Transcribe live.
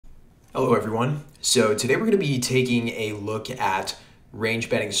Hello everyone. So today we're going to be taking a look at range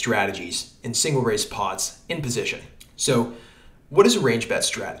betting strategies in single race pots in position. So what is a range bet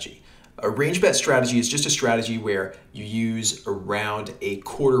strategy? A range bet strategy is just a strategy where you use around a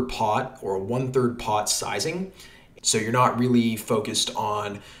quarter pot or a 1/3 pot sizing. So you're not really focused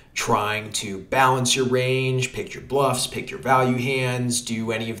on trying to balance your range, pick your bluffs, pick your value hands,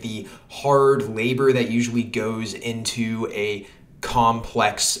 do any of the hard labor that usually goes into a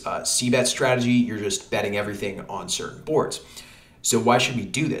complex c-bet strategy. You're just betting everything on certain boards. So why should we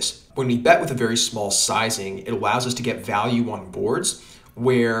do this? When we bet with a very small sizing, it allows us to get value on boards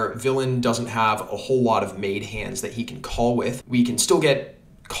where villain doesn't have a whole lot of made hands that he can call with. We can still get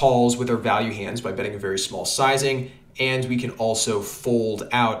calls with our value hands by betting a very small sizing, and we can also fold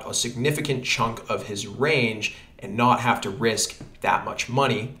out a significant chunk of his range and not have to risk that much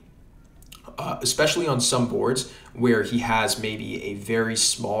money. Especially on some boards where he has maybe a very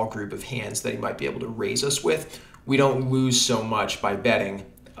small group of hands that he might be able to raise us with, we don't lose so much by betting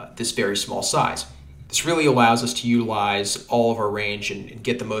this very small size. This really allows us to utilize all of our range and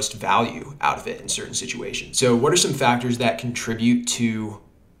get the most value out of it in certain situations. So what are some factors that contribute to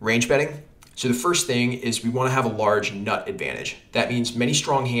range betting? So the first thing is we want to have a large nut advantage. That means many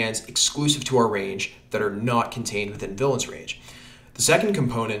strong hands exclusive to our range that are not contained within villain's range. The second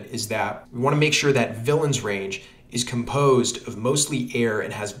component is that we want to make sure that villain's range is composed of mostly air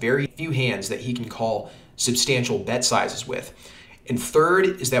and has very few hands that he can call substantial bet sizes with. And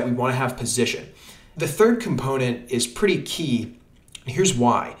third is that we want to have position. The third component is pretty key. Here's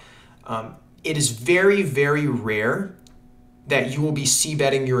why. It is very, very rare that you will be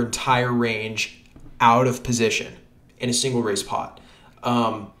c-betting your entire range out of position in a single race pot.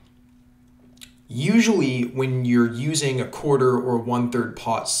 Usually when you're using a quarter or 1/3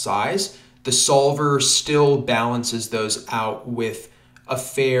 pot size, the solver still balances those out with a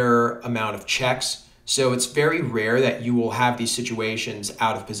fair amount of checks. So it's very rare that you will have these situations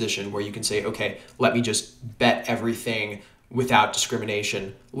out of position where you can say, okay, let me just bet everything without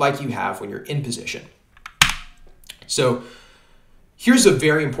discrimination like you have when you're in position. So here's a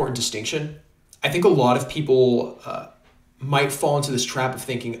very important distinction. I think a lot of people might fall into this trap of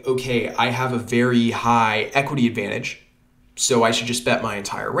thinking, okay, I have a very high equity advantage, so I should just bet my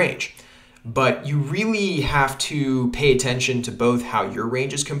entire range. But you really have to pay attention to both how your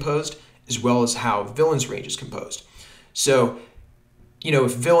range is composed as well as how villain's range is composed. So,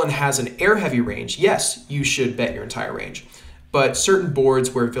 if villain has an air-heavy range, yes, you should bet your entire range. But certain boards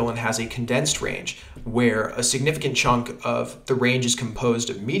where villain has a condensed range, where a significant chunk of the range is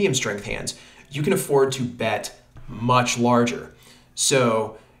composed of medium strength hands, you can afford to bet much larger.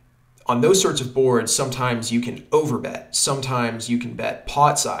 So on those sorts of boards, sometimes you can overbet, sometimes you can bet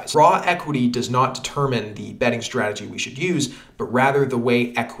pot size. Raw equity does not determine the betting strategy we should use, but rather the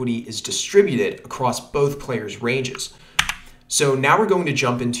way equity is distributed across both players' ranges. So now we're going to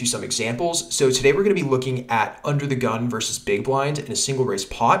jump into some examples. So today we're going to be looking at under the gun versus big blind in a single race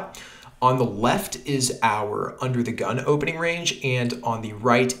pot. On the left is our under the gun opening range, and on the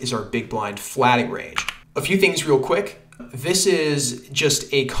right is our big blind flatting range. A few things real quick. This is just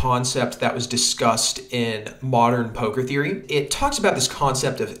a concept that was discussed in modern poker theory. It talks about this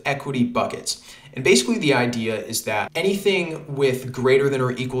concept of equity buckets. And basically the idea is that anything with greater than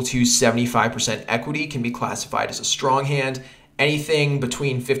or equal to 75% equity can be classified as a strong hand. Anything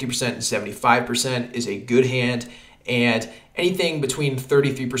between 50% and 75% is a good hand. And anything between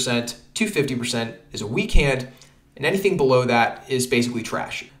 33% to 50% is a weak hand. And anything below that is basically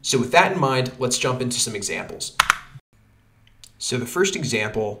trash. So with that in mind, let's jump into some examples. So the first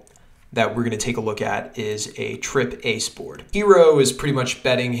example that we're going to take a look at is a trip ace board. Hero is pretty much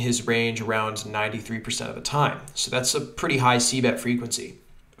betting his range around 93% of the time. So that's a pretty high c-bet frequency.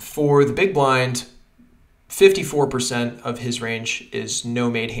 For the big blind, 54% of his range is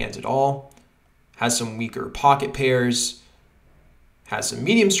no made hands at all, has some weaker pocket pairs, has some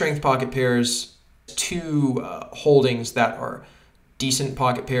medium strength pocket pairs, two holdings that are decent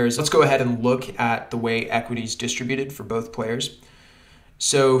pocket pairs. Let's go ahead and look at the way equity is distributed for both players.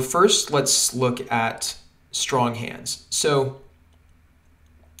 So first, let's look at strong hands. So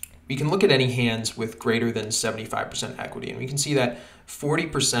we can look at any hands with greater than 75% equity, and we can see that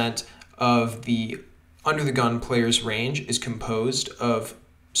 40% of the under the gun player's range is composed of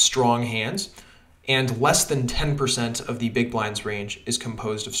strong hands, and less than 10% of the big blind's range is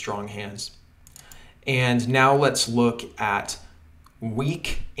composed of strong hands. And now let's look at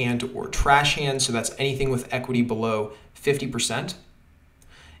weak and or trash hands. So that's anything with equity below 50%.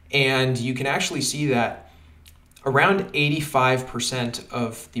 And you can actually see that around 85%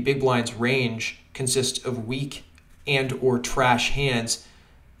 of the big blind's range consists of weak and or trash hands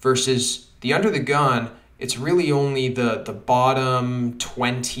versus the under the gun, it's really only the bottom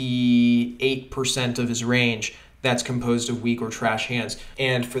 28% of his range that's composed of weak or trash hands.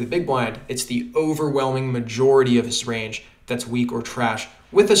 And for the big blind, it's the overwhelming majority of his range that's weak or trash,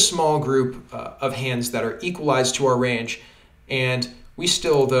 with a small group of hands that are equalized to our range. And we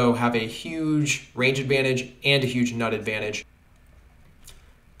still, though, have a huge range advantage and a huge nut advantage.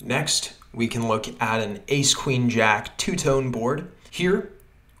 Next, we can look at an ace, queen, jack two-tone board. Here,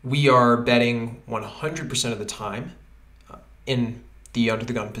 we are betting 100% of the time in the under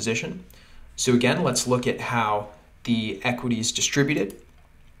the gun position. So again, let's look at how the equity is distributed.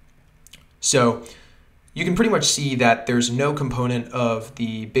 So you can pretty much see that there's no component of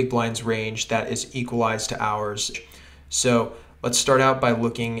the big blind's range that is equalized to ours. So let's start out by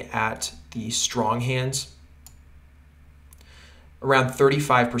looking at the strong hands. Around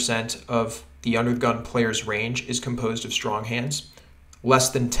 35% of the under the gun player's range is composed of strong hands. Less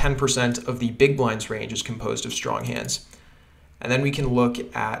than 10% of the big blind's range is composed of strong hands. And then we can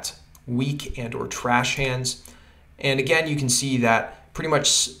look at weak and or trash hands. And again, you can see that pretty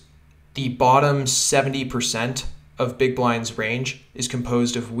much the bottom 70% of big blind's range is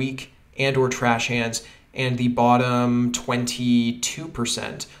composed of weak and or trash hands, and the bottom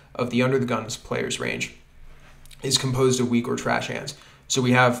 22% of the under the gun's player's range is composed of weak or trash hands. So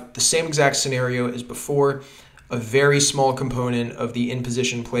we have the same exact scenario as before. A very small component of the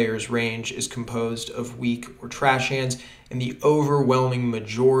in-position player's range is composed of weak or trash hands, and the overwhelming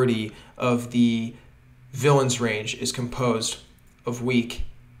majority of the villain's range is composed of weak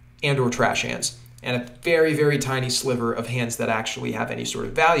and or trash hands, and a very, very tiny sliver of hands that actually have any sort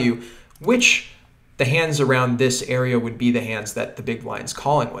of value, which the hands around this area would be the hands that the big blind's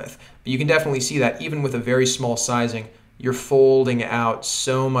calling with. But you can definitely see that even with a very small sizing, you're folding out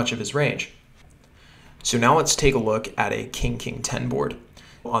so much of his range. So now let's take a look at a king-king-10 board.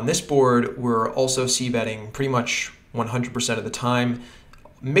 On this board, we're also c-betting pretty much 100% of the time,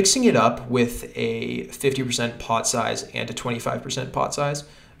 mixing it up with a 50% pot size and a 25% pot size,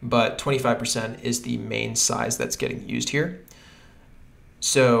 but 25% is the main size that's getting used here.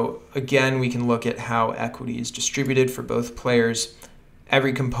 So again, we can look at how equity is distributed for both players.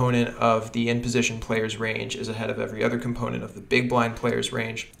 Every component of the in-position player's range is ahead of every other component of the big blind player's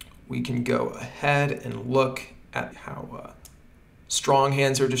range. We can go ahead and look at how strong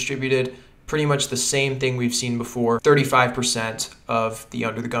hands are distributed. Pretty much the same thing we've seen before. 35% of the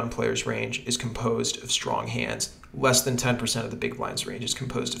under the gun player's range is composed of strong hands. Less than 10% of the big blind's range is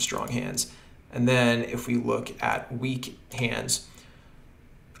composed of strong hands. And then if we look at weak hands,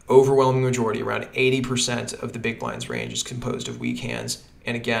 overwhelming majority, around 80% of the big blind's range is composed of weak hands.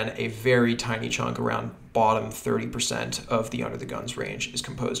 And again, a very tiny chunk, around bottom 30% of the under the gun's range is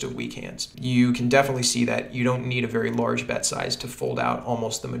composed of weak hands. You can definitely see that you don't need a very large bet size to fold out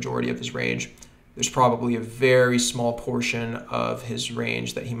almost the majority of his range. There's probably a very small portion of his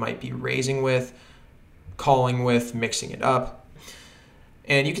range that he might be raising with, calling with, mixing it up.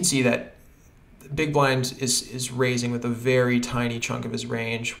 And you can see that big blind is raising with a very tiny chunk of his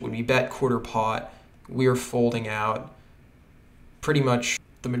range. When we bet quarter pot, we are folding out pretty much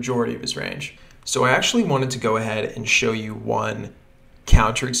the majority of his range. So I actually wanted to go ahead and show you one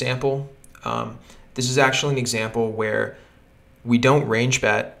counter example. This is actually an example where we don't range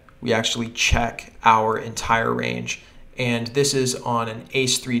bet, we actually check our entire range, and this is on an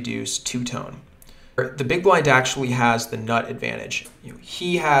ace-3 deuce two-tone. The big blind actually has the nut advantage.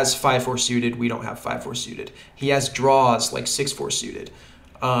 He has 5-4 suited, we don't have 5-4 suited. He has draws like 6-4 suited.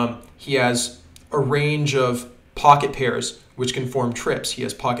 He has a range of pocket pairs which can form trips. He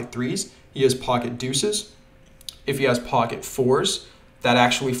has pocket threes, he has pocket deuces. If he has pocket fours, that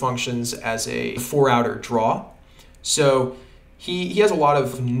actually functions as a 4-outer draw. So he has a lot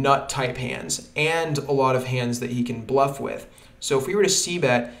of nut type hands and a lot of hands that he can bluff with. So if we were to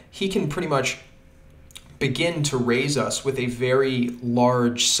c-bet, he can pretty much begin to raise us with a very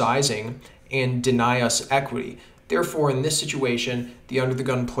large sizing and deny us equity. Therefore, in this situation, the under the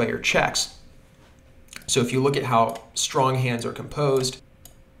gun player checks. So if you look at how strong hands are composed,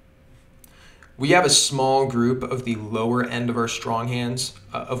 we have a small group of the lower end of our strong hands,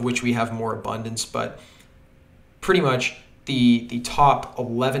 of which we have more abundance, but pretty much the top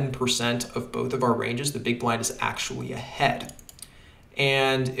 11% of both of our ranges, the big blind is actually ahead.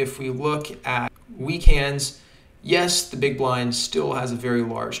 And if we look at weak hands, yes, the big blind still has a very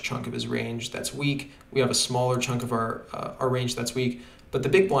large chunk of his range that's weak. We have a smaller chunk of our range that's weak, but the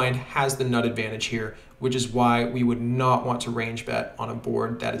big blind has the nut advantage here, which is why we would not want to range bet on a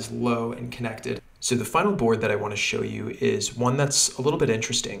board that is low and connected. So the final board that I want to show you is one that's a little bit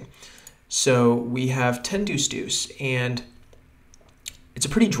interesting. So we have 10 deuce deuce, and It's a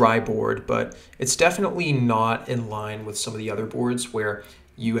pretty dry board, but it's definitely not in line with some of the other boards where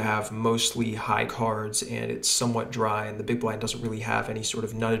you have mostly high cards and it's somewhat dry and the big blind doesn't really have any sort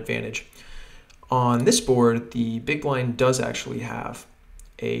of nut advantage. On this board, the big blind does actually have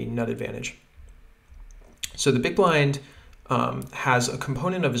a nut advantage. So the big blind has a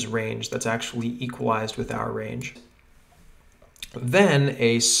component of his range that's actually equalized with our range. Then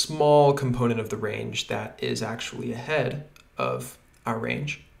a small component of the range that is actually ahead of our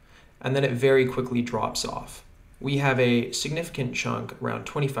range, and then it very quickly drops off. We have a significant chunk, around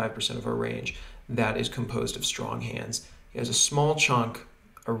 25% of our range, that is composed of strong hands. He has a small chunk,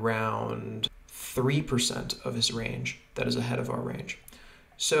 around 3% of his range, that is ahead of our range.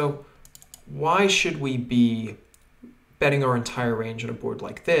 So why should we be betting our entire range on a board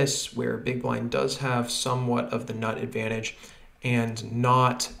like this, where big blind does have somewhat of the nut advantage, and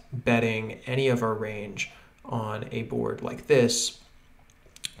not betting any of our range on a board like this,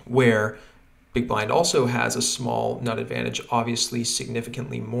 where big blind also has a small nut advantage, obviously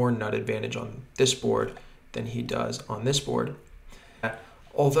significantly more nut advantage on this board than he does on this board.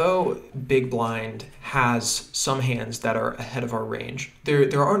 Although big blind has some hands that are ahead of our range,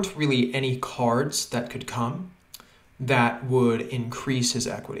 there aren't really any cards that could come that would increase his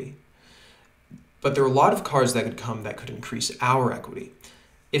equity. But there are a lot of cards that could come that could increase our equity.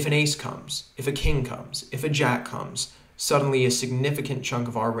 If an ace comes, if a king comes, if a jack comes, suddenly a significant chunk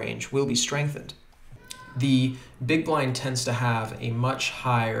of our range will be strengthened. The big blind tends to have a much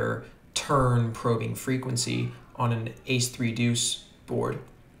higher turn probing frequency on an ace-3 deuce board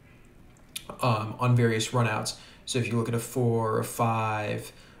on various runouts. So if you look at a 4, a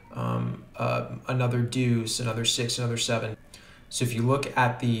 5, another deuce, another 6, another 7. So if you look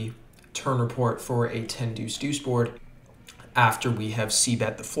at the turn report for a 10 deuce deuce board, after we have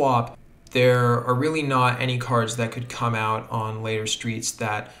c-bet the flop, there are really not any cards that could come out on later streets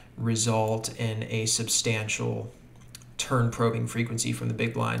that result in a substantial turn probing frequency from the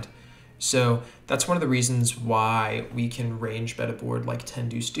big blind. So that's one of the reasons why we can range bet a board like 10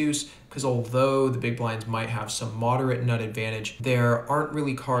 deuce deuce, because although the big blinds might have some moderate nut advantage, there aren't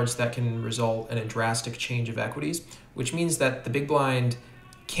really cards that can result in a drastic change of equities, which means that the big blind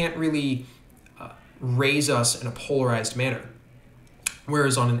can't really raise us in a polarized manner.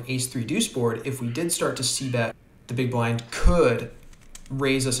 Whereas on an ace-3 deuce board, if we did start to c-bet, the big blind could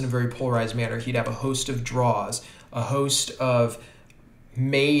raise us in a very polarized manner. He'd have a host of draws, a host of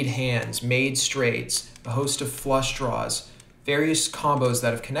made hands, made straights, a host of flush draws, various combos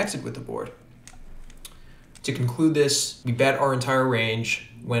that have connected with the board. To conclude this, we bet our entire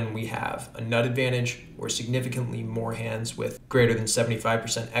range when we have a nut advantage or significantly more hands with greater than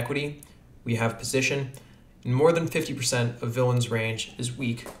 75% equity. We have position, and more than 50% of villain's range is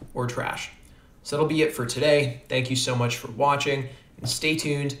weak or trash. So that'll be it for today. Thank you so much for watching, and stay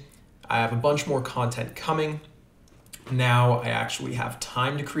tuned. I have a bunch more content coming. Now I actually have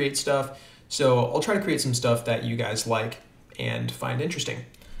time to create stuff, so I'll try to create some stuff that you guys like and find interesting.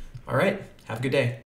 All right, have a good day.